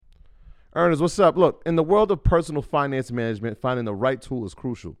Ernest, what's up? Look, in the world of personal finance management, finding the right tool is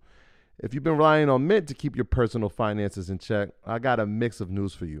crucial. If you've been relying on Mint to keep your personal finances in check, I got a mix of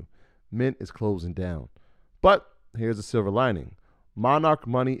news for you. Mint is closing down. But here's a silver lining. Monarch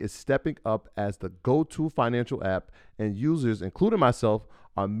Money is stepping up as the go-to financial app, and users, including myself,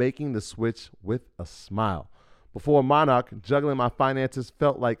 are making the switch with a smile. Before Monarch, juggling my finances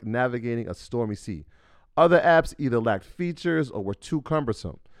felt like navigating a stormy sea. Other apps either lacked features or were too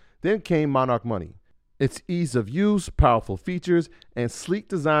cumbersome. Then came Monarch Money. Its ease of use, powerful features, and sleek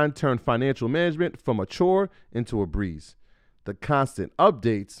design turned financial management from a chore into a breeze. The constant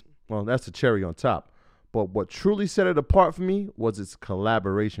updates, well, that's the cherry on top. But what truly set it apart for me was its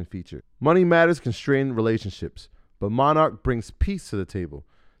collaboration feature. Money matters constrain relationships, but Monarch brings peace to the table.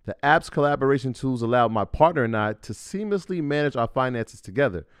 The app's collaboration tools allow my partner and I to seamlessly manage our finances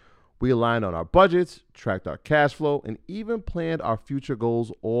together. We aligned on our budgets, tracked our cash flow, and even planned our future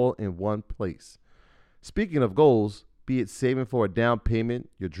goals all in one place. Speaking of goals, be it saving for a down payment,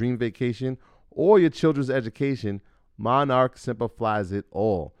 your dream vacation, or your children's education, Monarch simplifies it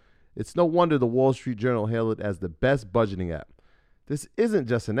all. It's no wonder the Wall Street Journal hailed it as the best budgeting app. This isn't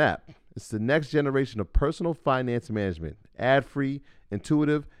just an app. It's the next generation of personal finance management, ad-free,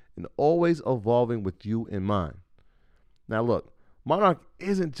 intuitive, and always evolving with you in mind. Now look, Monarch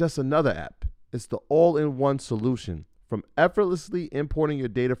isn't just another app. It's the all-in-one solution. From effortlessly importing your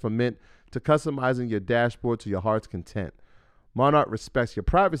data from Mint to customizing your dashboard to your heart's content. Monarch respects your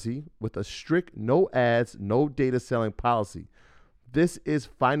privacy with a strict no ads, no data selling policy. This is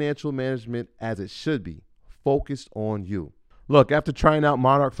financial management as it should be, focused on you. Look, after trying out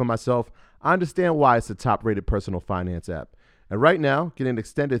Monarch for myself, I understand why it's the top-rated personal finance app. And right now, get an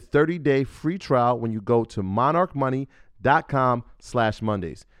extended 30-day free trial when you go to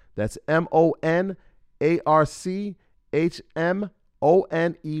monarchmoney.com/Mondays. That's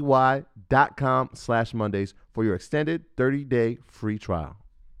monarchmoney.com/Mondays for your extended 30-day free trial.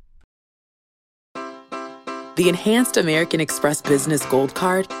 The Enhanced American Express Business Gold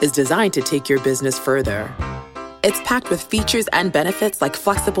Card is designed to take your business further. It's packed with features and benefits like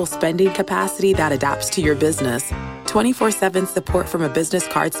flexible spending capacity that adapts to your business, 24/7 support from a business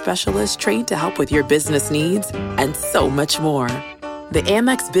card specialist trained to help with your business needs, and so much more. The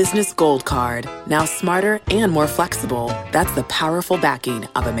Amex Business Gold Card, now smarter and more flexible. That's the powerful backing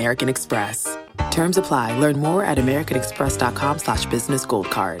of American Express. Terms apply. Learn more at americanexpress.com/business gold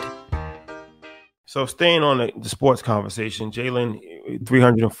card. So staying on the sports conversation, Jalen,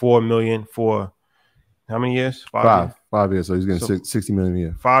 $304 million for how many years? 5 years. So he's getting $60 million a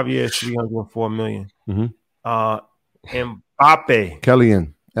year. 5 years, $304 million. Mm-hmm. Mbappe.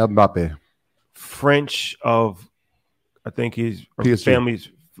 Kylian, Mbappe. French of, I think his family's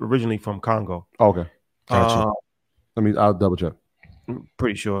originally from Congo. Oh, okay. Gotcha. I'll double check.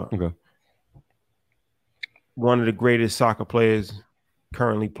 Pretty sure. Okay. One of the greatest soccer players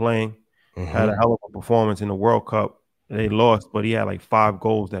currently playing. Mm-hmm. Had a hell of a performance in the World Cup. They lost, but he had like 5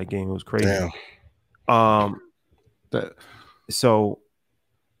 goals that game. It was crazy. Damn. So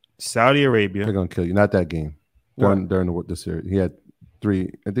Saudi Arabia. They're gonna kill you. Not that game. During the series, he had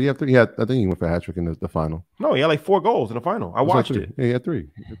 3. Did he have 3? I think he went for a hat trick in the final. No, he had like 4 goals in the final. I watched it. Yeah, he had 3.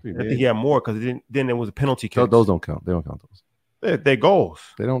 I think he had more because then there was a penalty kick. Those don't count. They don't count those. They're goals.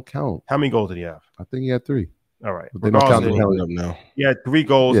 They don't count. How many goals did he have? I think he had 3. All right. But they don't count the penalty up now. He had 3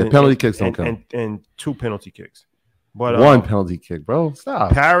 goals. Yeah, penalty kicks don't count. And 2 penalty kicks. But 1 penalty kick, bro.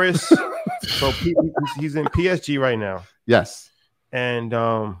 Stop. Paris. So he's in PSG right now. Yes. And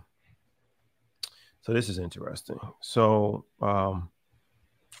so this is interesting. So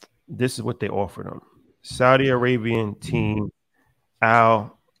this is what they offered him. Saudi Arabian team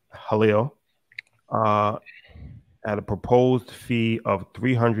Al Hilal at a proposed fee of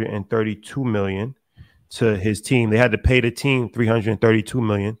 $332 million to his team. They had to pay the team $332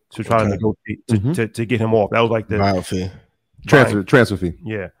 million to try to negotiate to get him off. That was like the buyout fee. Transfer fee.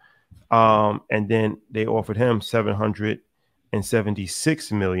 Yeah. And then they offered him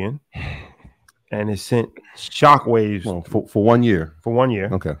 $776 million. And it sent shockwaves for 1 year. For 1 year.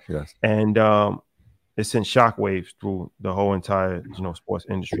 Okay, yes. And it sent shockwaves through the whole entire sports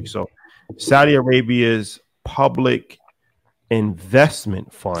industry. So Saudi Arabia's public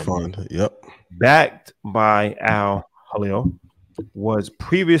investment fund, backed by Al Hilal, was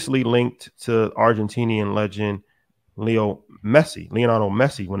previously linked to Argentinian legend Leonardo Messi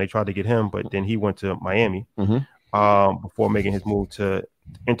when they tried to get him, but then he went to Miami before making his move to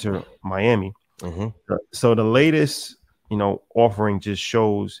enter Miami. So the latest, offering just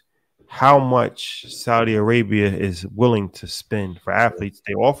shows how much Saudi Arabia is willing to spend for athletes.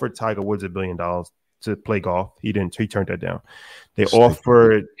 They offered Tiger Woods $1 billion to play golf. He turned that down. They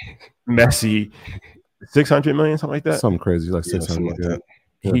offered Messi 600 million, something like that. Something crazy, like 600. Like that.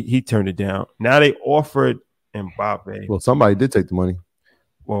 Yeah. He turned it down. Now they offered Mbappe. Well, somebody did take the money.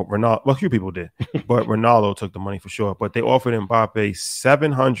 Well, Ronaldo. Well, a few people did, but Ronaldo took the money for sure. But they offered Mbappe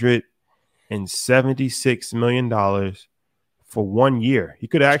 $776 million for 1 year. He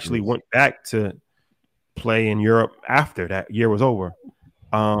could have actually went back to play in Europe after that year was over,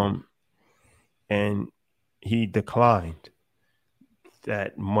 and he declined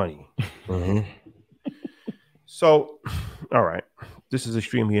that money. So, all right, this is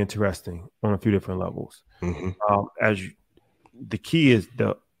extremely interesting on a few different levels. The key is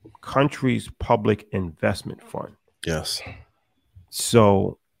the country's public investment fund. Yes.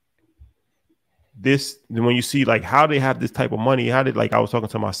 So when you see like how they have this type of money, how did, like, I was talking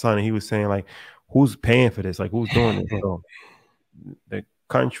to my son and he was saying like, who's paying for this? Like, who's doing it? So the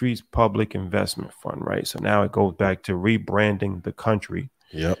country's public investment fund, right? So now it goes back to rebranding the country.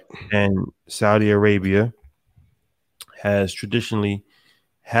 Yep. And Saudi Arabia has traditionally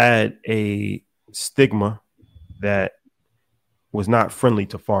had a stigma that was not friendly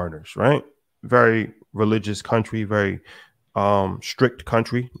to foreigners, right? Very religious country, very strict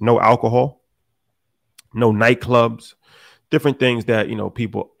country, no alcohol, no nightclubs, different things that, you know,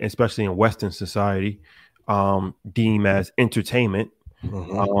 people, especially in Western society, deem as entertainment,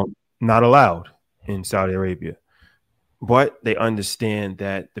 not allowed in Saudi Arabia. But they understand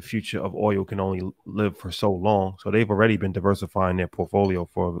that the future of oil can only live for so long. So they've already been diversifying their portfolio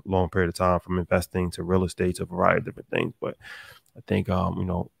for a long period of time, from investing to real estate to a variety of different things. But I think, you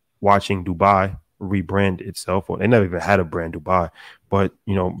know, watching Dubai rebrand itself, or they never even had a brand, Dubai, but,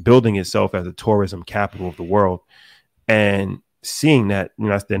 you know, building itself as a tourism capital of the world and seeing that, you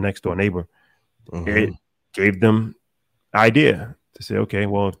know, that's their next door neighbor, it gave them idea to say, okay,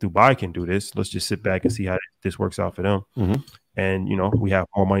 well, if Dubai can do this, let's just sit back and see how this works out for them. And, you know, we have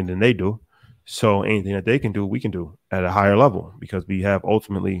more money than they do. So anything that they can do, we can do at a higher level, because we have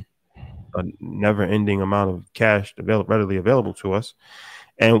ultimately a never-ending amount of cash readily available to us.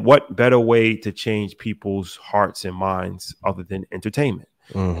 And what better way to change people's hearts and minds other than entertainment?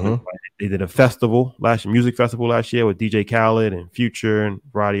 They did a festival music festival last year with DJ Khaled and Future and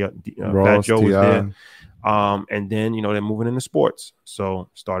variety of Fat Joe was there. And then, you know, they're moving into sports. So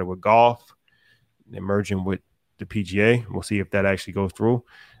started with golf, they're merging with the PGA. We'll see if that actually goes through.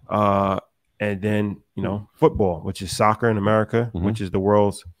 And then, you know, football, which is soccer in America, which is the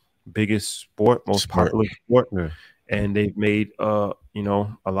world's biggest sport, most popular sport. And they've made, you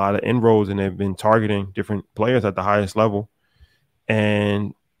know, a lot of inroads, and they've been targeting different players at the highest level.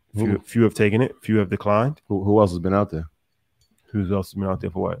 And few have taken it, few have declined. Who else has been out there? Who else has been out there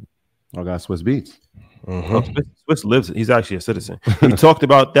for what? I got Swiss Beats. Swiss lives. He's actually a citizen. We talked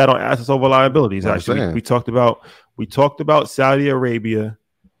about that on assets over liabilities. Actually, we talked about Saudi Arabia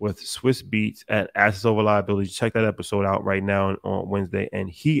with Swiss Beats at assets over liabilities. Check that episode out right now on Wednesday. And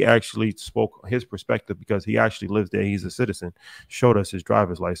he actually spoke his perspective, because he actually lives there. He's a citizen. Showed us his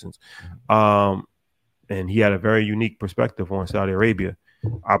driver's license, and he had a very unique perspective on Saudi Arabia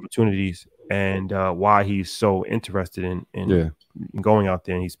opportunities and why he's so interested in going out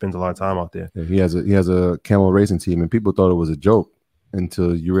there, and he spends a lot of time out there. He has a camel racing team, and people thought it was a joke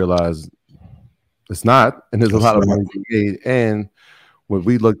until you realize it's not, and there's a lot of money made. And when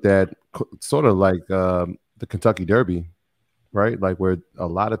we looked at sort of like the Kentucky Derby, right, like where a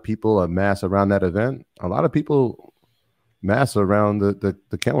lot of people amass around that event, a lot of people mass around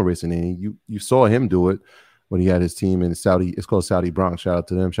the camel racing, and you saw him do it when he had his team in Saudi. It's called Saudi Bronx. Shout out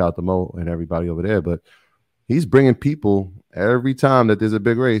to them. Shout out to Mo and everybody over there. But he's bringing people every time that there's a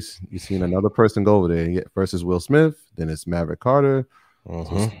big race. You've seen another person go over there. First is Will Smith, then it's Maverick Carter.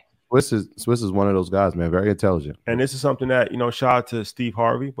 Swiss is one of those guys, man. Very intelligent. And this is something that, you know, shout out to Steve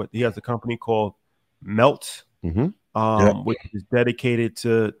Harvey, but he has a company called Melt, which is dedicated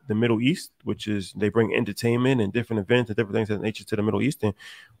to the Middle East, which is they bring entertainment and different events and different things of that nature to the Middle East. And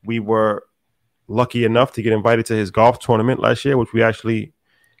we were lucky enough to get invited to his golf tournament last year, which we actually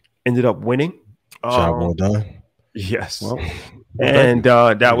ended up winning. Yes. Well, and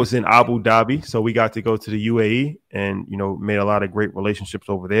that was in Abu Dhabi. So we got to go to the UAE and, you know, made a lot of great relationships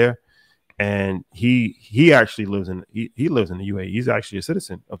over there. And he actually lives in the UAE. He's actually a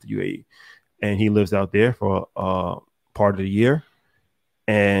citizen of the UAE, and he lives out there for part of the year.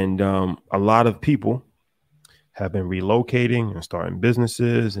 And a lot of people have been relocating and starting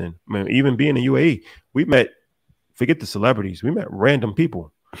businesses. And even being in UAE, we met, forget the celebrities, we met random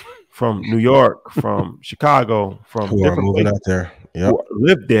people from New York, from Chicago, from who different are moving places. out there. who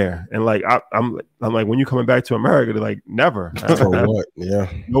lived there, and like I'm like, when you coming back to America, they're like, never. What?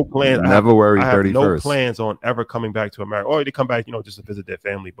 Yeah, no plans. Never worry. I have 31st. no plans on ever coming back to America, or they come back, just to visit their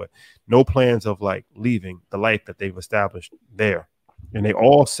family, but no plans of like leaving the life that they've established there. And they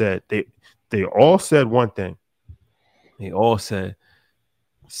all said they all said one thing. They all said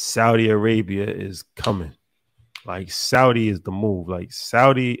Saudi Arabia is coming. Like Saudi is the move. Like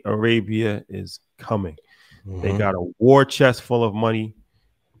Saudi Arabia is coming. Mm-hmm. They got a war chest full of money.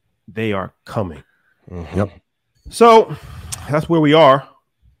 They are coming. Mm-hmm. Yep. So that's where we are.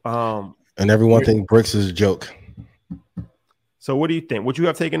 And everyone thinks BRICS is a joke. So what do you think? Would you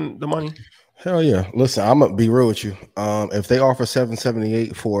have taken the money? Hell yeah. Listen, I'm gonna be real with you. If they offer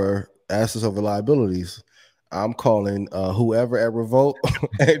 778 for assets over liabilities, I'm calling whoever at Revolt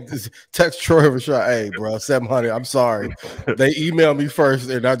and text Troy Rashad. Hey, bro, 700. I'm sorry. They emailed me first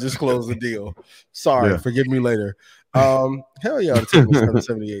and I just closed the deal. Sorry, forgive me later. Hell yeah, I'll take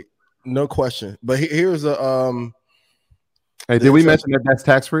 778. No question. But here's a hey, did we mention that that's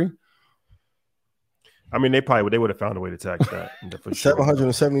tax free? I mean, they would have found a way to tax that. For sure.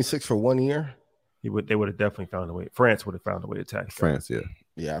 776 for 1 year. They would have definitely found a way. France would have found a way to tax France, that.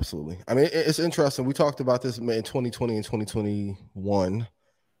 Yeah, absolutely. I mean, it's interesting. We talked about this in 2020 and 2021.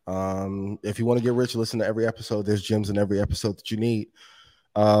 If you want to get rich, listen to every episode. There's gems in every episode that you need.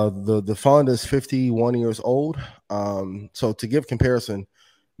 The fund is 51 years old. So to give comparison,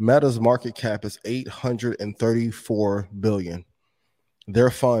 Meta's market cap is $834 billion. Their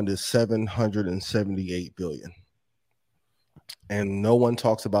fund is $778 billion. And no one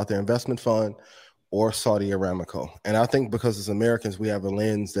talks about their investment fund or Saudi Aramco. And I think because as Americans, we have a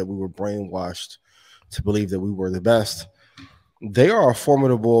lens that we were brainwashed to believe that we were the best. They are a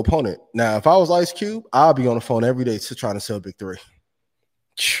formidable opponent. Now, if I was Ice Cube, I'll be on the phone every day trying to sell Big Three.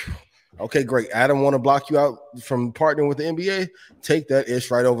 Okay, great. Adam want to block you out from partnering with the NBA? Take that ish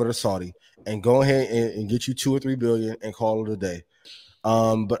right over to Saudi and go ahead and get you 2 or 3 billion and call it a day.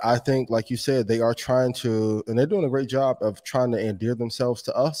 But I think, like you said, they are trying to, and they're doing a great job of trying to endear themselves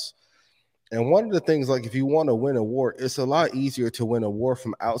to us. And one of the things, like if you want to win a war, it's a lot easier to win a war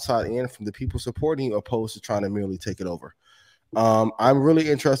from outside in, from the people supporting you, opposed to trying to merely take it over. I'm really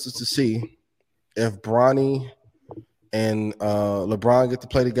interested to see if Bronny and LeBron get to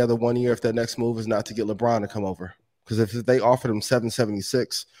play together 1 year, if that next move is not to get LeBron to come over. Because if they offered him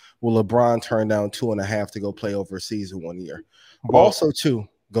 776, will LeBron turn down 2.5 to go play overseas in 1 year? Well, also, too,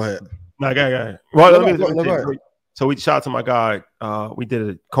 go ahead. No, go ahead. Well, go ahead. So we shot to my guy. We did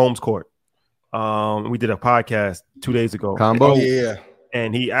a Combs Court. We did a podcast 2 days ago. Combo. Yeah.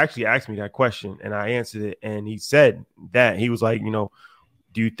 And he actually asked me that question, and I answered it. And he said that he was like, do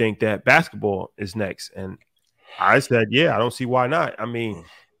you think that basketball is next? And I said, yeah, I don't see why not. I mean,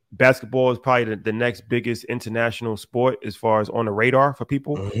 basketball is probably the next biggest international sport as far as on the radar for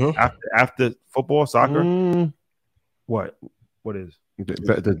people after football, soccer. What is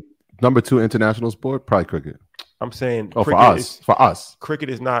the number 2 international sport? Probably cricket. I'm saying for us, cricket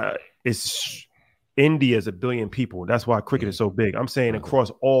is not. It's India is 1 billion people. That's why cricket is so big. I'm saying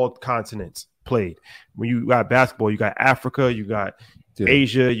across all continents played. When you got basketball, you got Africa, you got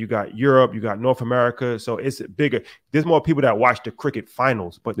Asia, you got Europe, you got North America. So it's bigger. There's more people that watch the cricket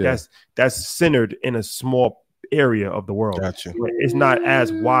finals, but that's centered in a small area of the world. Gotcha. It's not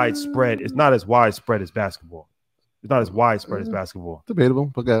as widespread. It's not as widespread as basketball. It's not as widespread as basketball. Debatable,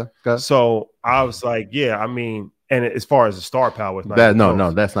 but okay. So I was like, yeah, I mean, and as far as the star power, it's not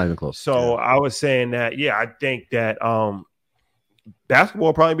that's not even close. So I was saying that, I think that basketball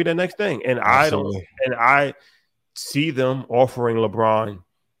will probably be the next thing. And I see them offering LeBron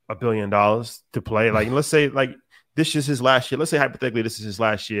 $1 billion to play. Like, let's say like this is his last year. Let's say hypothetically this is his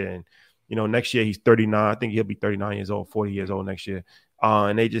last year, and next year he's 39. I think he'll be 39 years old, 40 years old next year.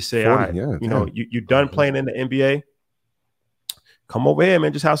 And they just say, 40, all right, you're done playing in the NBA. Come over here,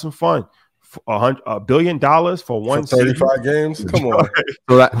 man. Just have some fun. $1 billion for 35 games. Come on.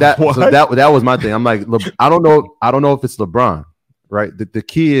 So that was my thing. I'm like, I don't know if it's LeBron, right? The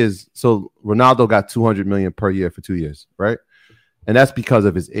key is, so Ronaldo got 200 million per year for 2 years, right? And that's because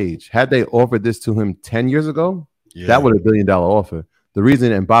of his age. Had they offered this to him 10 years ago, that would have $1 billion offer. The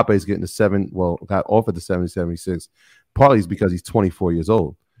reason Mbappe is getting got offered the 776, partly is because he's 24 years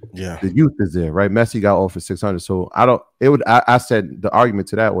old. Yeah, the youth is there, right? Messi got offered 600. So I said the argument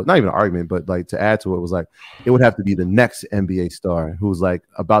to that was not even an argument, but like to add to it was like it would have to be the next NBA star who's like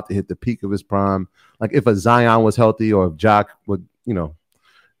about to hit the peak of his prime. Like if a Zion was healthy or if Jock would,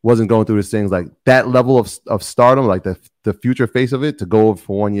 wasn't going through his things, like that level of stardom, like the future face of it, to go over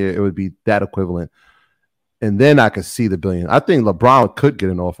for 1 year, it would be that equivalent. And then I could see the billion. I think LeBron could get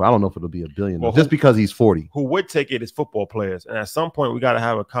an offer. I don't know if it'll be $1 billion, just because he's 40. Who would take it is football players. And at some point, we got to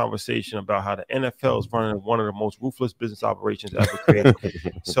have a conversation about how the NFL is running one of the most ruthless business operations ever created.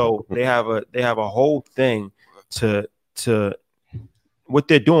 So they have a whole thing to what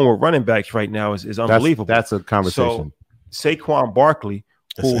they're doing with running backs right now is unbelievable. That's a conversation. So Saquon Barkley,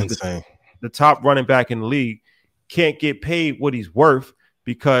 who is the top running back in the league, can't get paid what he's worth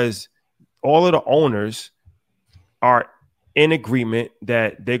because all of the owners are in agreement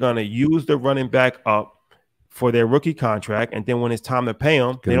that they're going to use the running back up for their rookie contract, and then when it's time to pay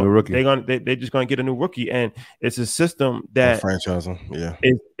them, they're just going to get a new rookie, and it's a system that franchise them,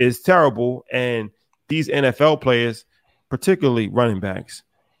 is terrible. And these NFL players, particularly running backs,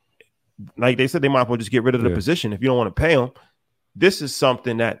 like they said, they might as well just get rid of the position if you don't want to pay them. This is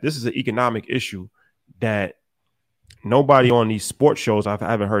an economic issue that nobody on these sports shows I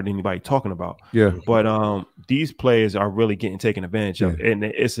haven't heard anybody talking about. Yeah, but these players are really getting taken advantage of, and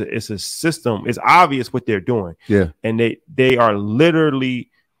it's a system. It's obvious what they're doing. Yeah, and they are literally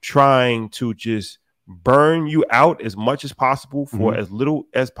trying to just burn you out as much as possible for as little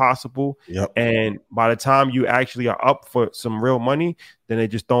as possible. Yep. And by the time you actually are up for some real money, then they're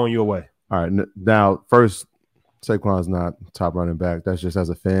just throwing you away. All right, now first, Saquon's not top running back. That's just as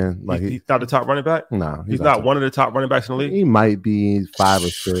a fan. Like he's not the top running back? No. He's not one of the top running backs in the league? He might be 5 or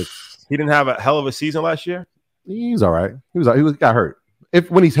 6. He didn't have a hell of a season last year? He's all right. He got hurt.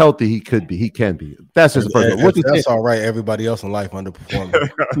 When he's healthy, he can be. That's just the first. That's all right. Everybody else in life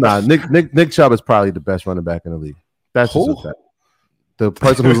underperforming. Nah, Nick Chubb is probably the best running back in the league. That's just a fact. The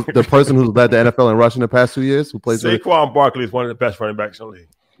person who's led the NFL in rushing the past 2 years, who plays Saquon Barkley is one of the best running backs in the league.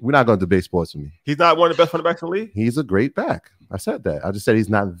 We're not going to debate sports with me. He's not one of the best running backs in the league? He's a great back. I said that. I just said he's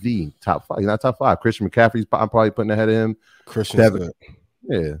not the top 5. He's not top 5. Christian McCaffrey's I'm probably putting ahead of him. Christian's good.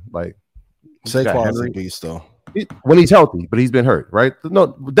 Yeah, like Saquon's a beast though. When he's healthy, but he's been hurt, right?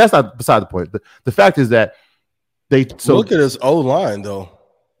 No, that's not beside the point. The fact is that look at his O-line though.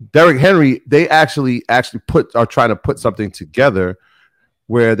 Derrick Henry, they actually are trying to put something together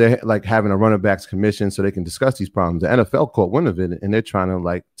where they're like having a running backs commission so they can discuss these problems. The NFL caught wind of it, and they're trying to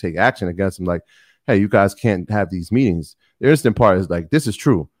like take action against them. Like, hey, you guys can't have these meetings. The interesting part is like, this is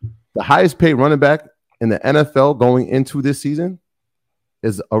true. The highest paid running back in the NFL going into this season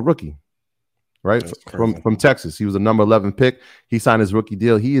is a rookie, right? From Texas. He was a number 11 pick. He signed his rookie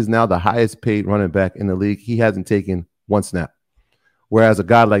deal. He is now the highest paid running back in the league. He hasn't taken one snap. Whereas a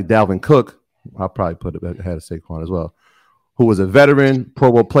guy like Dalvin Cook, I'll probably put it ahead of Saquon as well, who was a veteran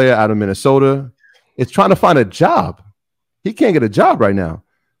Pro Bowl player out of Minnesota, is trying to find a job. He can't get a job right now.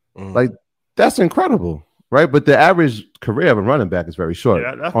 Like, that's incredible, right? But the average career of a running back is very short.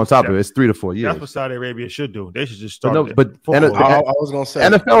 Yeah, on top of it, it's 3 to 4 years. That's what Saudi Arabia should do. They should just start. I was going to say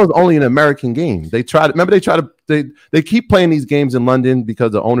NFL is only an American game. They keep playing these games in London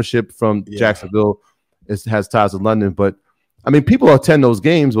because the ownership from Jacksonville has ties to London. But I mean, people attend those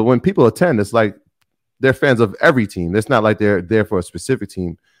games, but when people attend, it's like they're fans of every team. It's not like they're there for a specific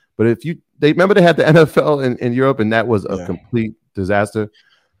team. But they remember they had the NFL in Europe, and that was a complete disaster.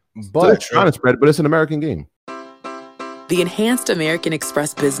 But they're trying to spread it, but it's an American game. The Enhanced American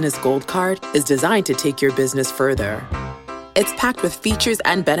Express Business Gold Card is designed to take your business further. It's packed with features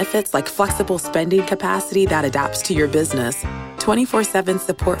and benefits like flexible spending capacity that adapts to your business, 24/7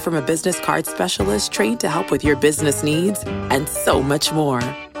 support from a business card specialist trained to help with your business needs, and so much more.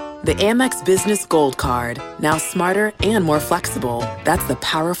 The Amex Business Gold Card, now smarter and more flexible. That's the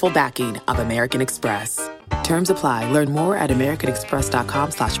powerful backing of American Express. Terms apply. Learn more at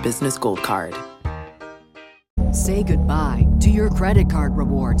americanexpress.com/businessgoldcard. Say goodbye to your credit card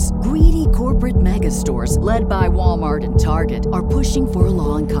rewards. Greedy corporate mega stores, led by Walmart and Target, are pushing for a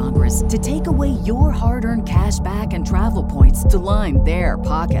law in Congress to take away your hard-earned cash back and travel points to line their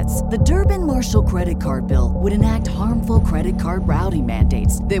pockets. The Durbin-Marshall credit card bill would enact harmful credit card routing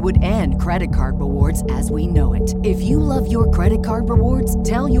mandates that would end credit card rewards as we know it. If you love your credit card rewards,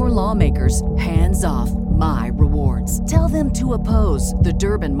 tell your lawmakers, hands off my rewards. Tell them to oppose the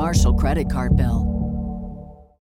Durbin-Marshall credit card bill.